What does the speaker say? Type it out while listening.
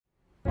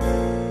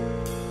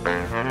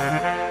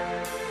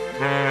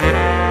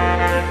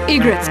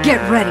Egrets, get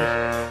ready.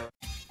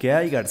 ¿Qué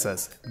hay,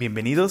 Garzas?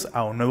 Bienvenidos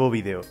a un nuevo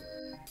video.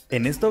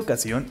 En esta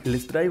ocasión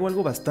les traigo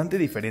algo bastante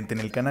diferente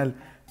en el canal.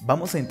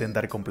 Vamos a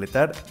intentar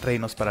completar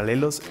reinos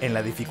paralelos en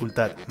la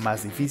dificultad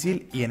más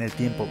difícil y en el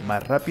tiempo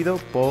más rápido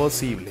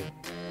posible.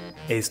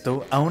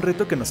 Esto a un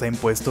reto que nos ha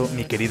impuesto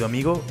mi querido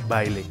amigo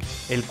Bailek,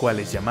 el cual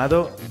es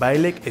llamado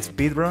Bailek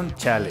Speedrun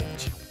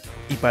Challenge.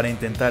 Y para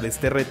intentar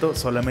este reto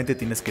solamente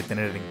tienes que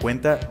tener en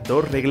cuenta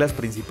dos reglas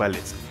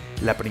principales.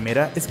 La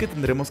primera es que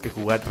tendremos que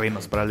jugar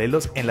reinos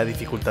paralelos en la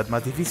dificultad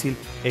más difícil,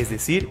 es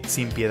decir,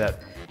 sin piedad.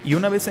 Y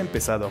una vez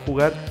empezado a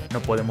jugar,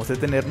 no podemos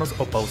detenernos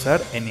o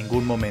pausar en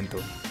ningún momento.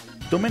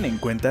 Tomen en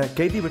cuenta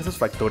que hay diversos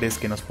factores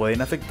que nos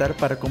pueden afectar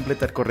para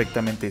completar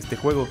correctamente este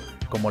juego,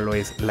 como lo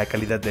es la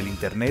calidad del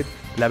internet,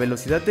 la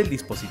velocidad del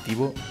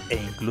dispositivo e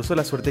incluso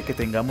la suerte que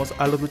tengamos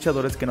a los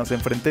luchadores que nos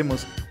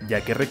enfrentemos,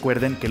 ya que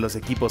recuerden que los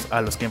equipos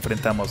a los que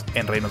enfrentamos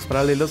en reinos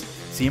paralelos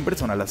siempre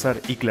son al azar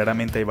y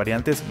claramente hay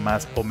variantes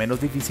más o menos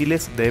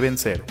difíciles de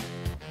vencer.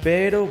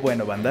 Pero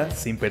bueno, banda,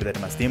 sin perder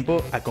más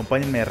tiempo,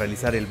 acompáñenme a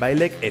realizar el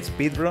Bailek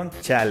Speedrun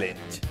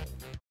Challenge.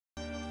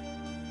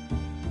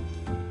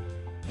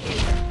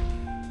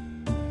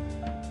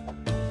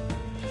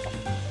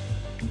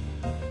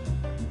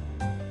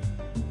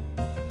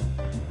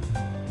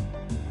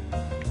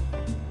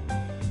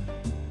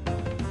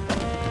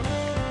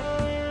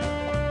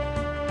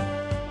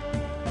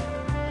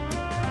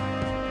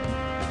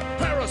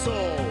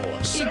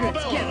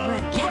 Egrets, get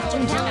ready.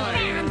 Captain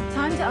down.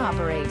 Time to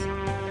operate.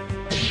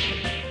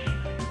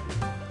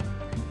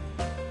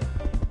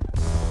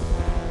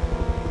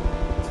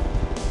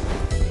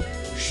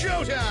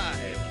 Showtime!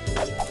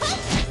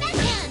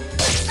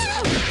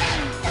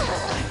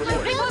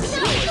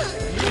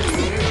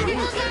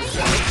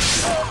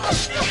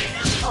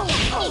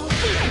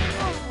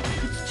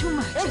 It's too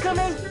much.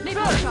 Incoming!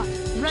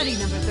 Ready,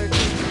 number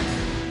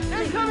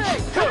 13.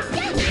 Incoming!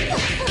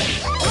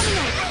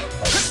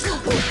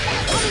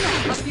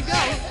 Up you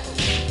go.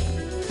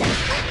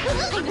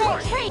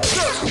 Report!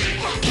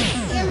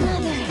 Your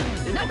mother.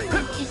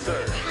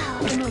 Sir.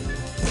 One more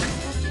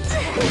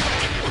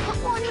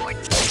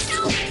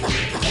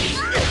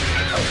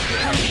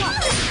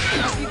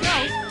Up you go.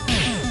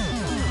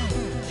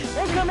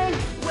 Incoming!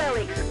 Well,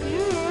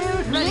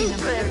 excuse Ready, me,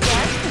 number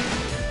princess.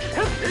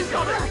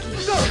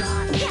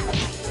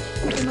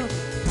 Incoming!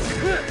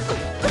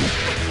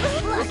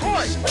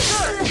 Report!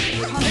 Sir!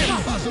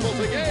 Impossible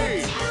to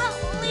gauge!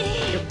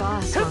 Your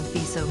boss won't be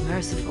so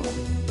merciful.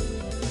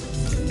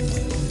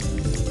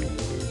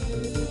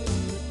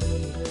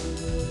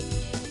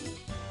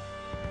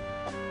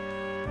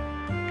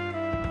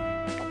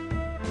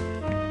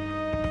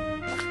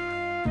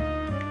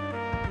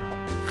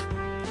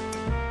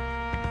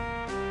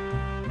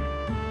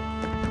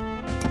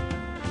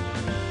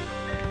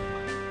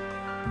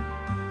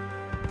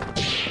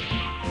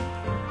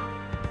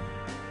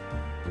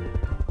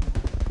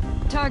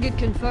 Target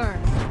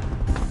confirmed.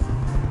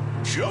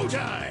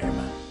 Showtime!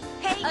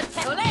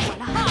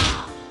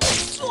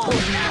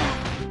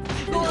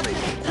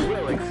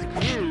 Well,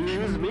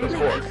 excuse me,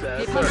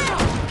 princess.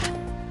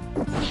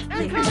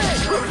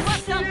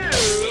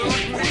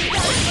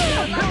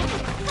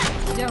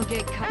 Don't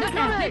get caught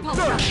now. Up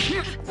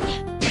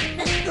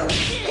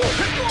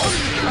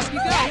you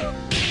go.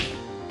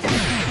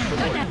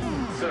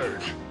 Sir.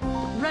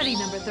 Ready,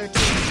 number 13.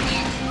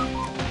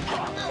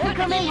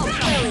 Incoming!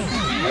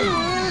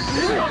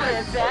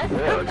 Princess.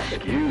 Well,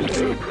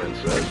 excuse me,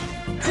 princess.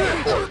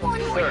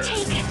 One more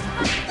take.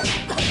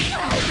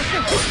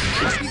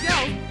 Up you go.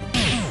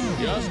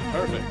 Just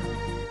perfect.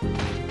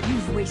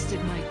 You've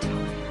wasted my time.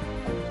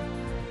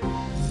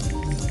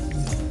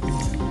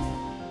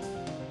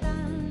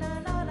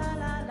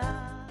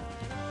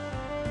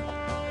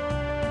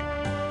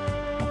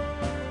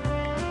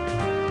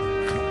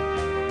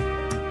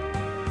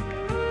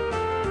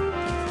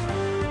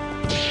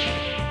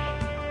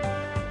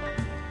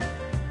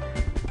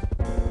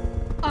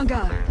 En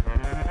garde.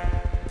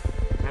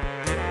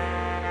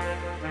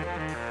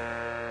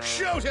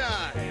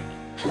 Showtime!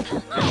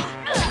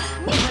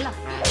 Voilà.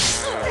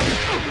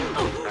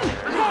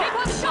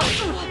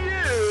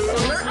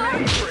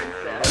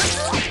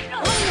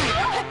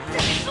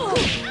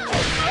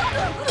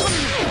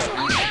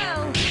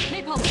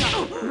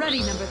 Ready,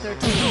 number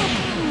 13.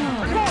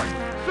 Report!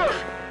 Sir!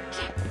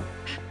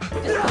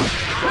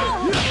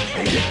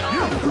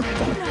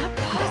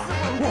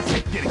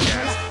 Get it,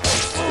 guys!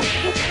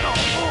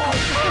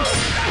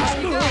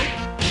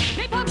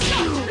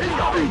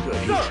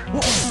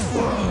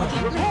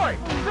 Report!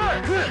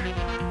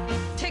 Sir!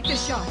 Take the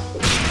shot.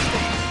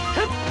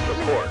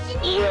 Report.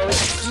 Well,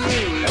 excuse me.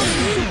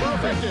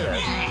 Perfect.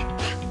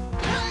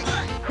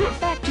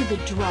 Back to the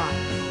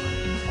drive.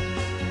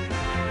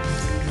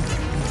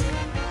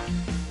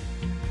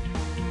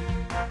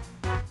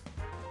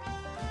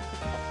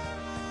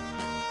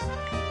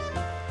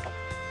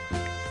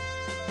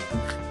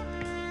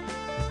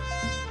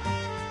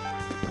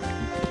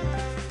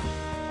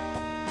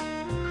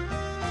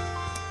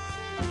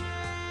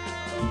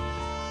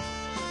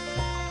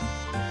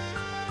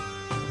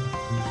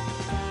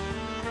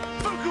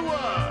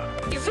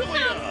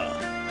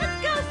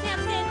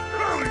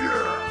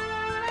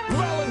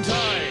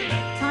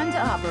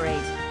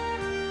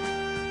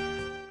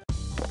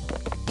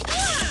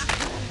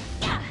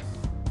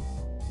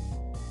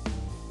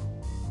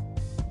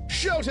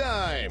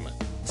 Showtime!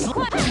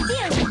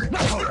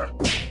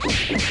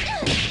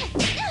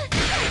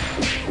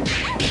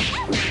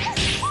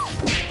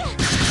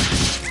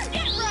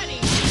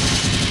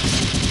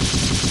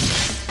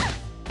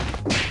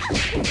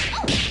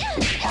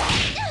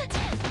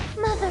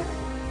 Mother.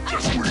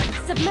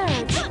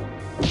 Submerge.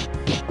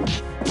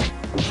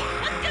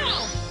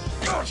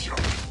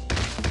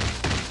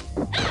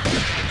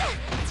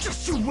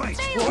 Just you wait!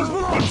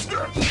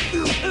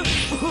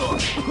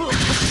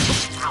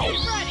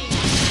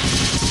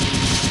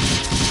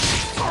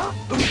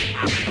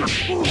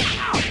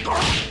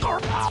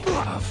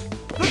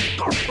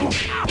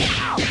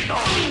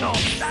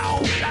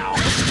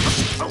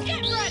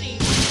 Get ready!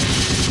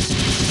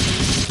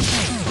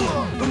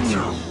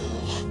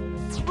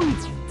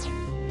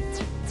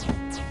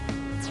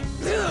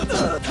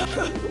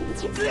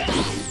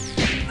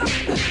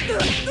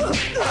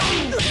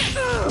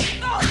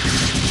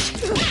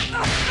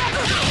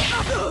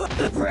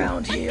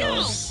 Round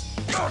heels.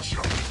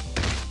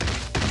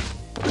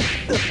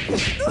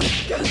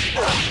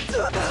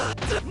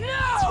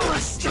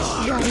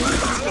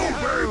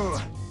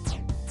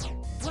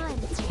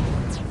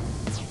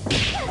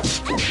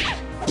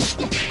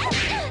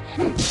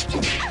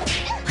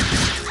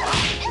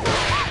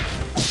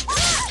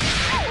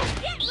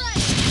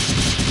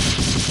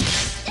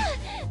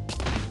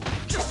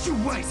 Just you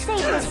wait!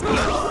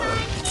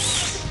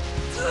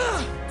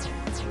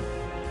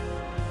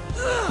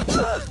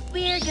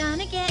 We're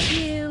gonna get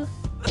you.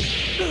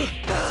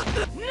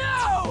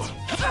 No!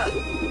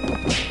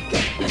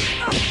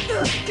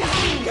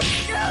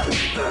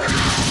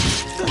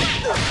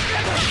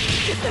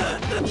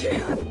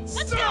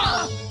 Let's go!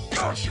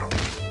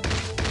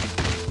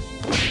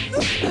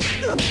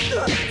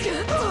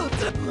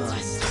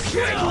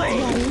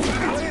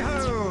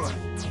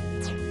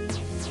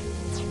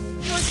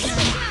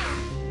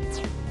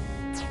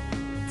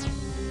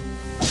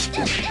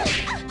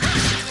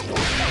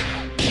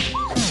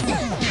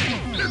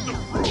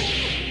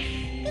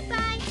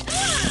 Goodbye.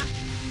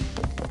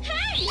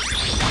 Hey!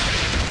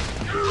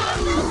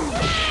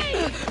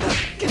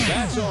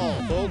 That's all,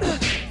 folks.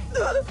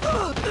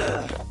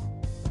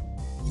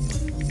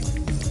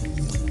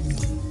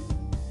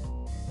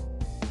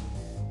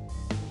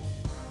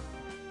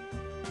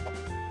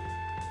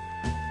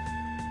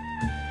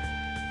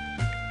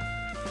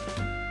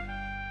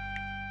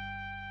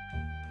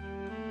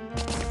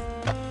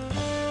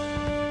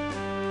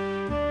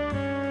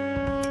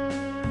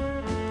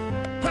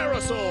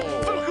 Parasol!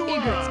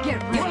 Eagles, get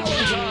ready.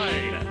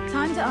 Valentine!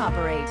 Time to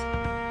operate.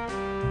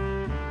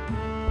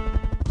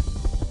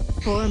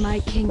 For my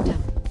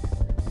kingdom.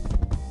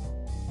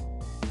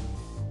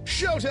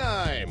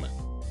 Showtime!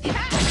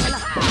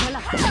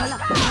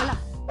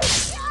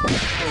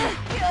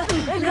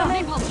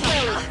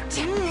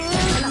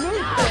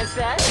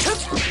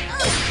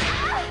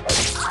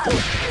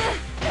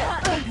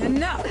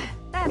 Enough!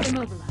 That's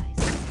immobilized.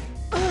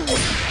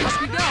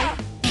 Up we go!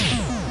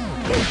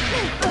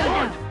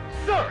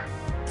 Sir!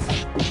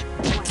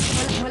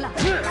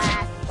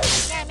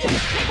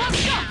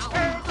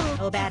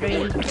 Oh, battery.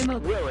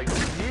 Willing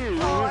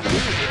you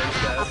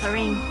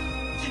Offering.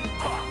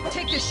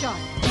 Take the shot.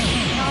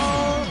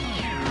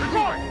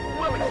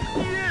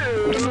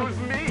 Use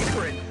me,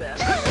 princess!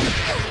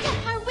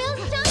 Our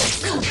will's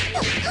done.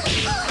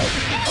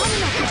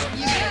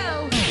 You go!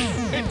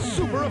 It's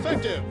super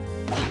effective!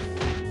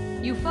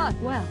 You fought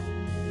well.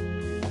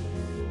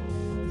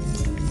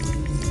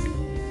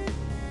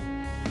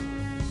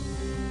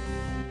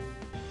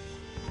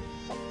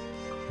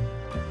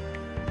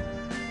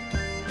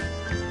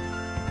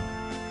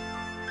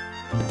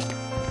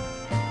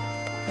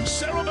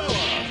 Cerebella!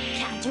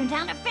 Can't turn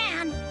down a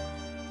fan.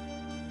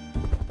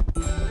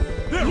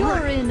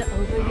 You're in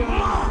over your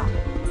head.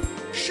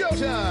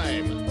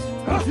 Showtime!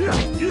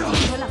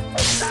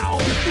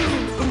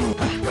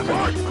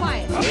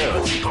 Quiet.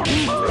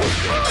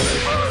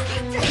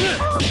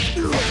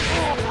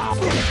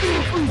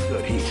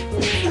 Good heat.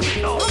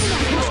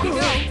 Up we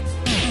go.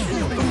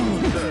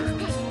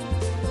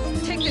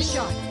 Take the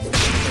shot.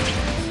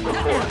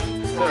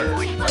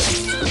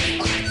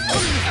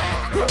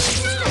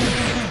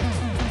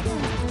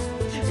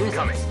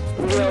 Incoming!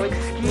 Well,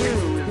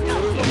 excuse me.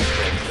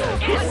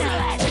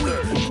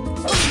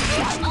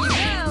 You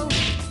go.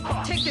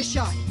 Take the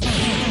shot.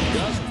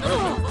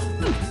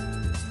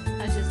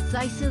 A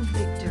decisive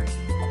victory.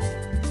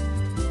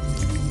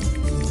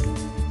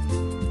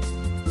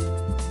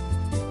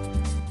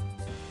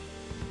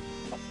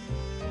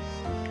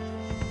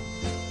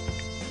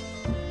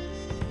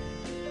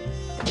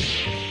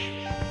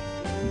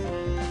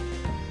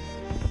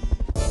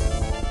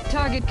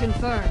 Target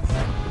confirmed.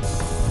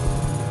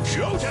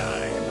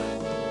 Showtime!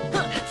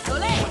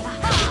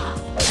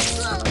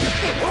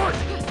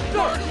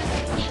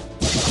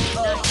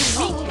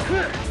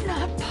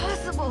 Not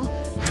possible.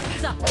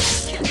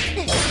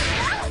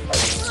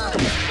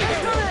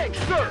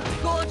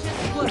 Gorgeous.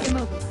 Look him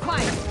over.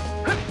 Quiet.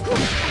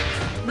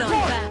 Not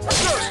bad.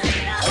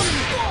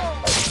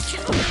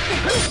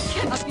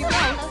 Up you go.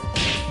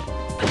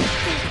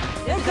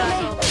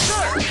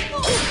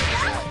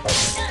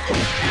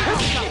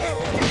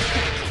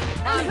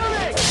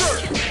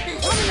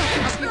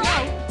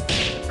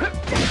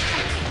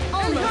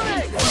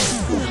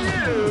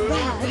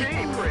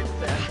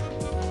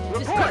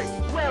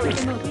 Take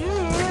a move.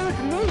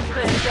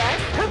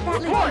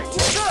 Point,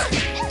 sir.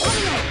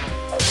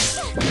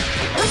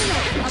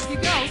 Up you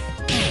go.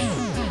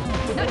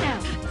 Not now.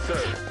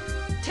 Sir.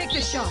 Take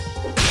the shot.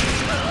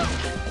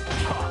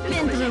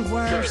 Been through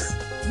worse.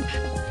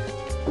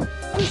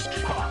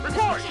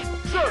 Report,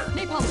 sir.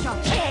 Napalm shot.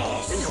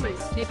 Incoming.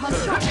 Napalm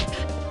shot.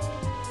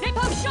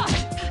 Napalm shot.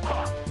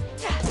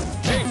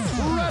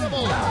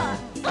 Incredible.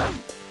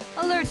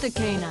 Alert the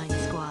canine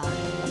squad.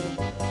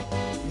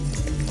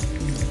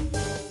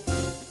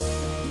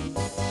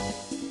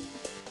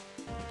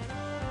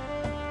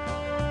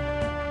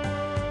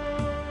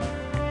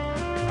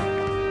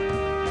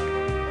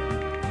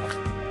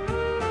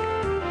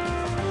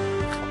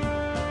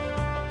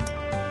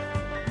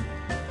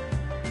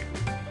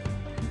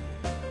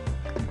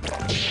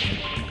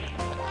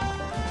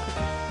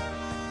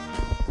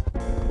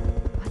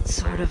 What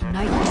sort of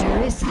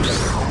nightmare is this?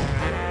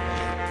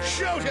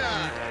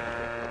 Showtime.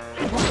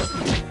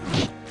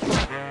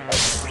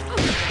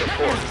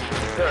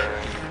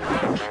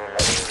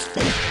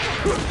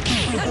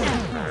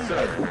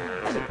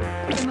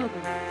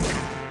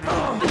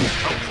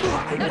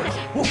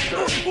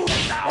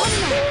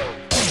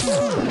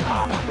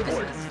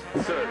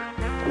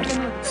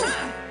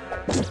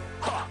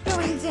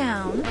 Going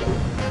down.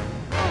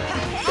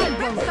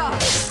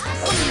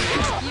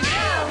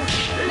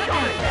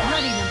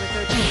 Ready, number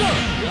 13.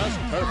 Just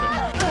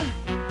perfect.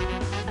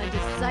 A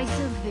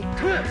decisive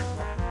victory.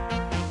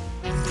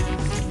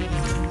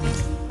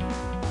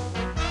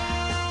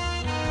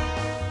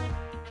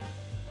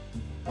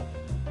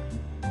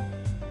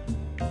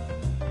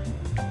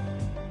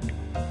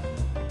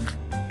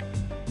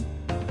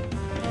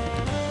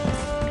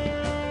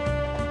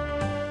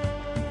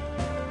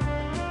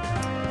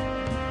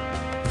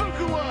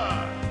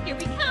 Here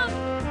we come.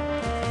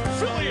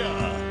 Philia.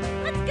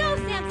 Let's go,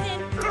 Samson.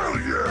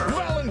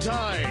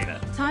 Valentine.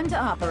 Time to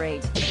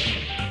operate.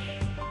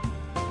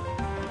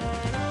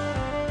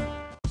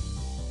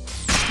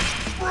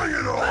 Bring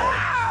it on.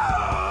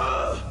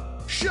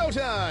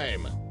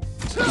 Showtime.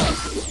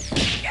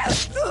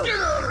 Get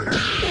out of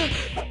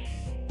here.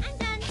 I'm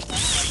done.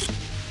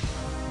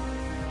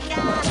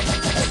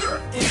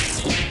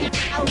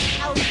 Out,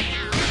 out,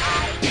 now.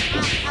 Out,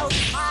 out,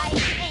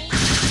 now.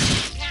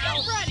 Get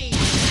ready.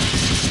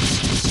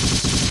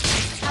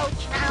 Out,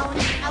 out,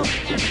 out,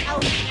 out,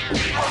 out,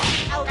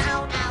 out,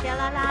 out, still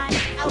alive.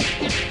 Out,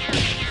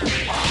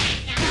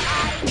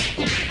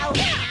 out,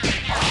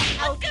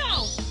 out, go.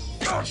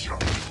 Gotcha.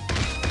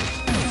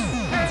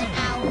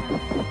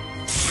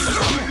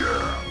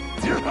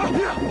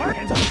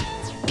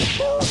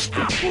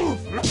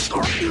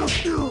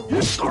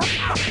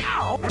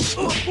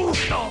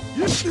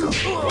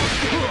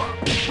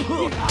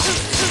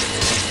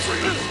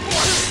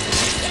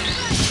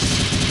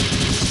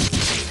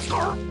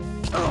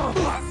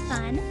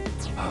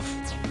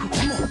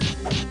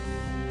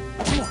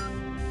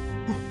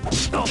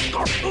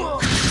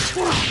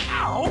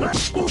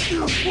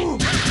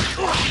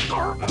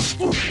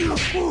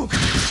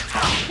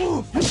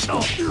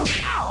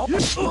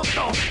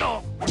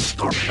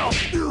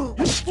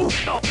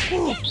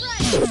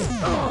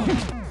 Fun.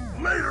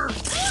 Later.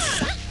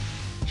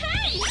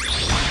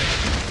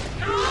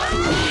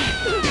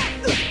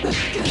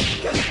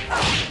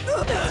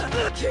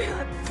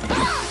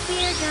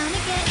 We're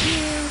gonna get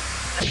you.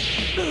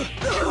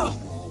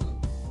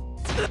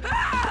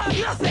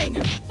 Nothing!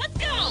 Let's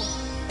go.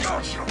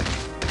 Gotcha.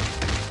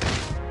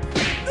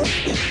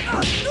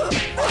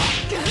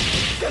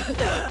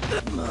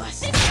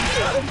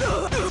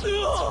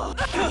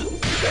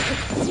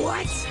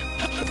 What?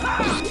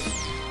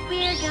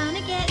 We're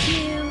gonna get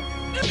you.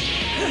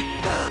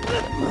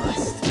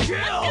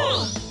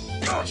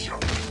 Gotcha.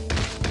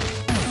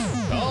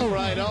 All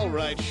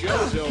right.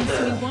 Show's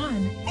over. We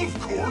won. Of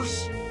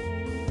course.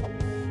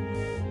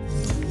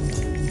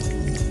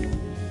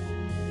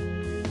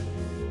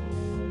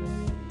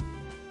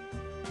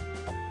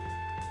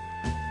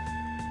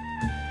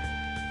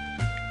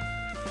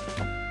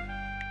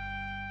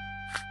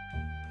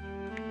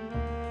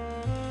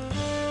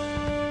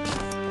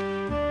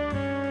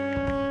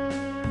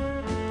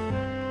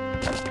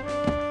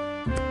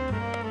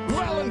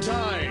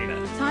 Valentine.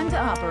 Time to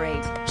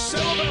operate.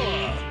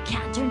 Cerebella.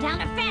 Can't turn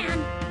down a fan.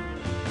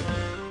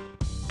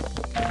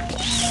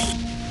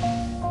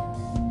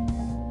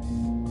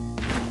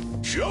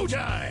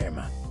 Showtime.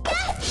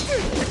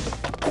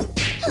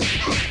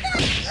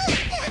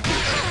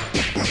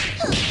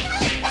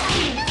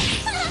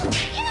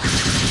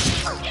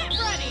 Get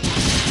ready.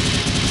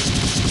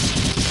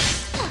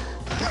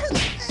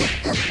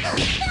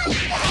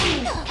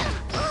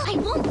 I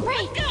won't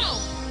break. Go.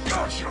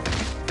 Gotcha.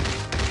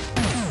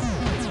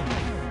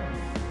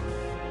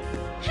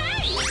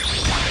 Hey.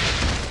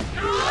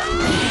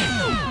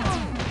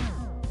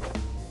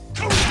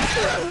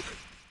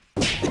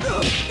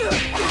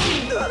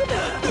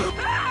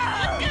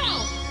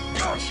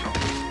 Gotcha.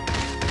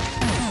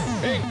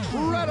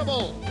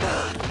 Incredible.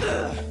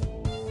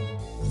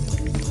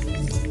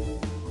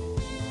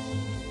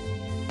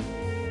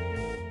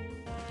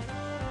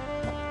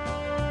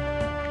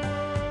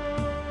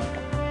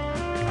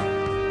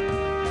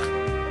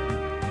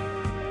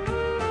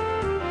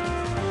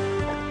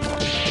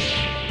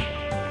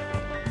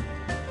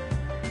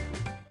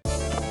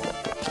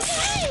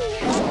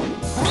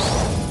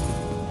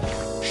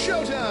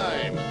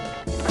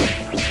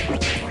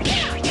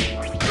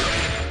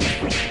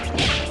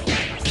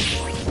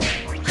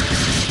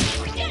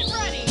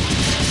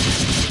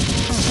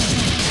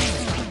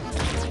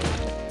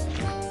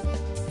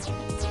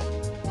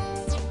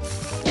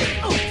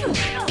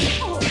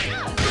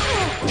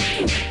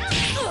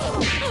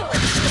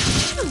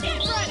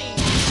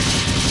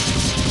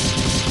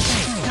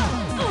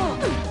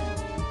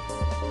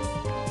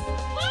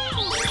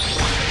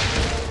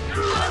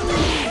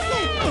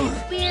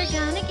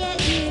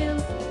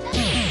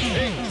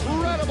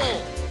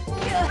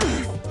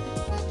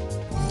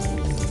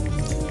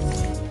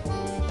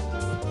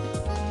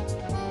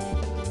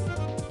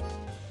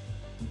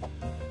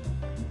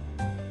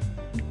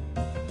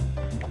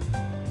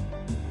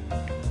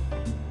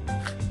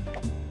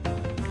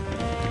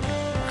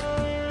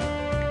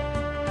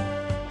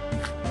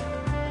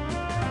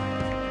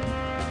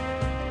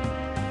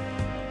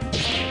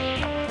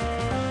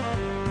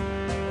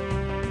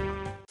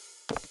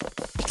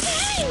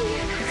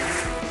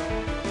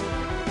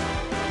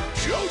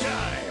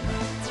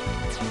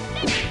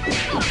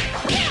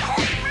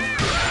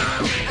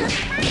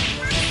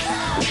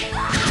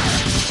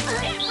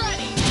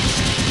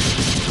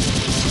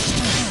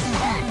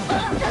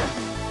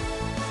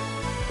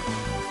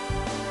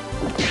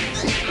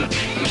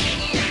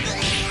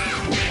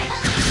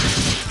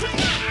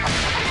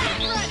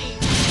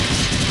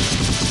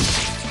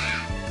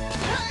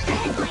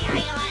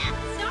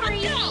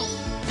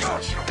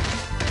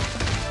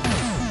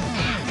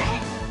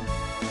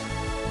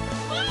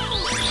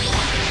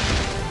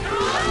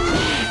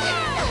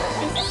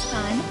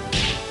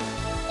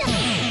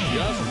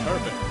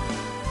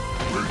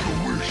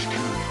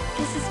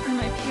 This is for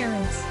my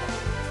parents.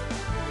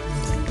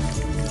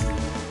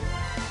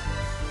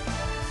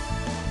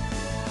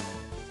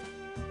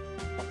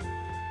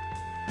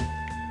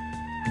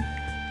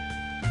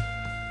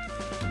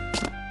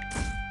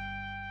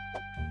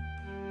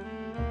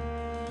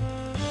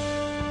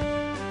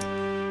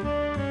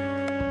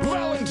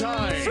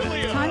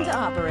 Valentine! Time to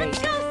operate.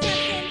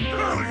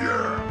 Hell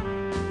yeah!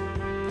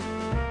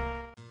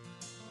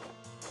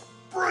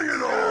 Bring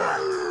it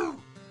on!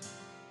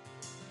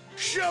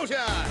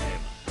 Showtime!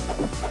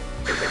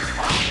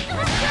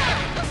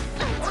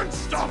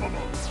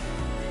 Unstoppable!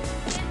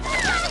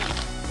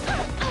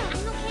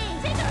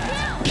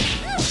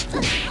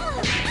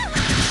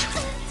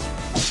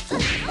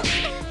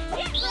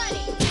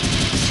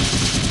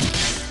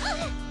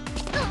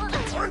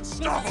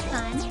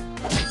 Unstoppable!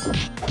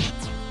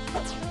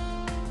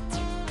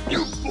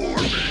 You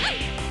bore me!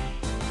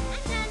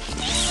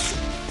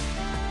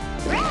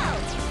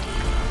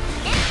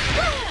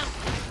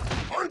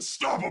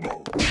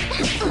 Unstoppable!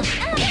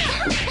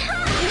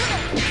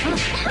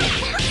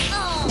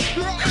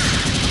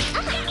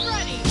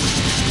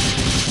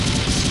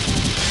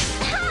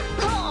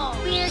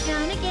 We're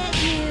gonna get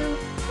you.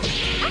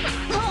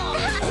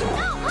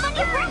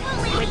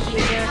 With you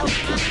there.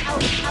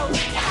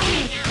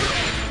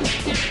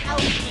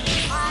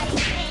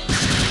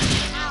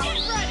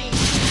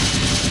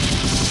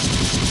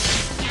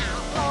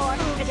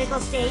 Critical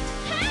state.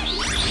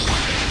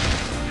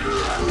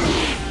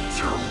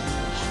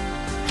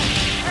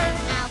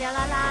 Still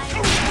alive.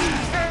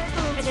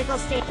 Critical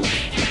state.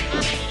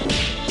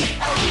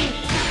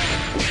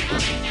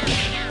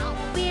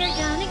 We're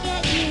gonna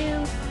get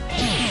you.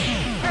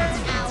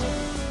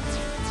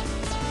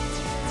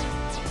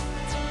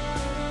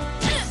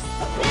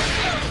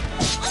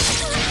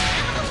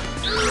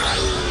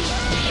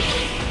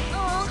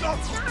 Oh,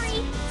 sorry.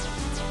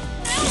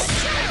 This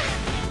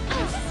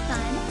is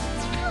fun.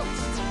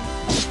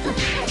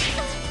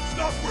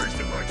 Stop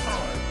wasting my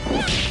time!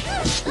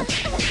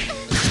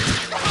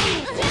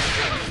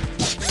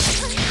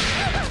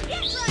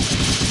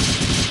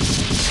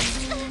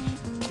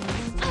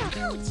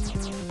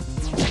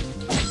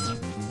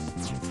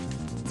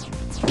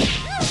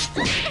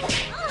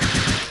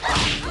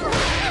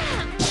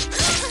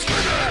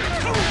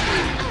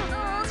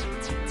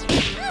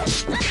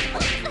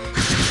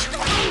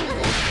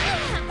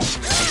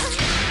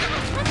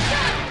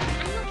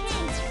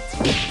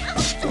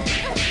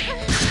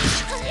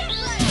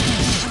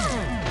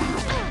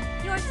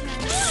 Your turn.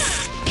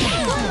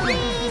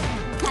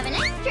 Have a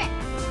nice trip.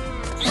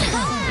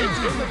 It's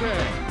in the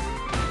bag!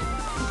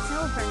 It's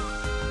over.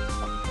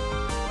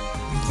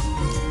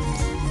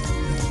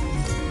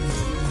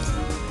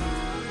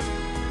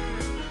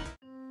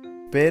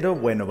 Pero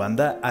bueno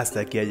banda,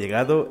 hasta aquí ha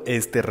llegado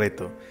este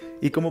reto.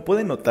 Y como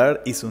pueden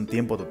notar, hice un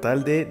tiempo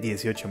total de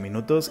 18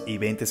 minutos y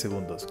 20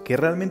 segundos, que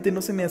realmente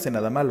no se me hace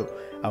nada malo,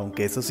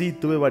 aunque eso sí,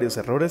 tuve varios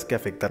errores que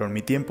afectaron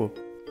mi tiempo.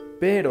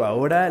 Pero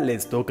ahora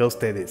les toca a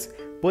ustedes.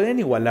 ¿Pueden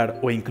igualar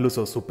o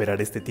incluso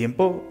superar este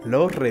tiempo?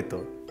 Los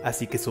reto.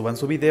 Así que suban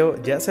su video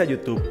ya sea a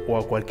YouTube o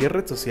a cualquier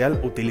red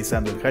social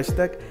utilizando el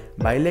hashtag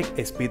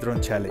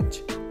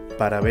 #SpeedrunChallenge,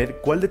 para ver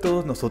cuál de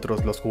todos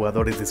nosotros los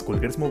jugadores de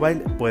SKULLGIRLS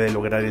Mobile puede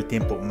lograr el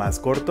tiempo más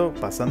corto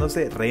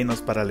pasándose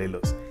reinos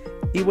paralelos.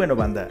 Y bueno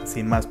banda,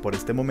 sin más por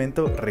este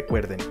momento,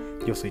 recuerden,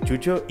 yo soy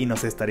Chucho y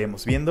nos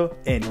estaremos viendo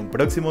en un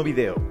próximo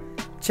video.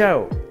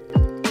 ¡Chao!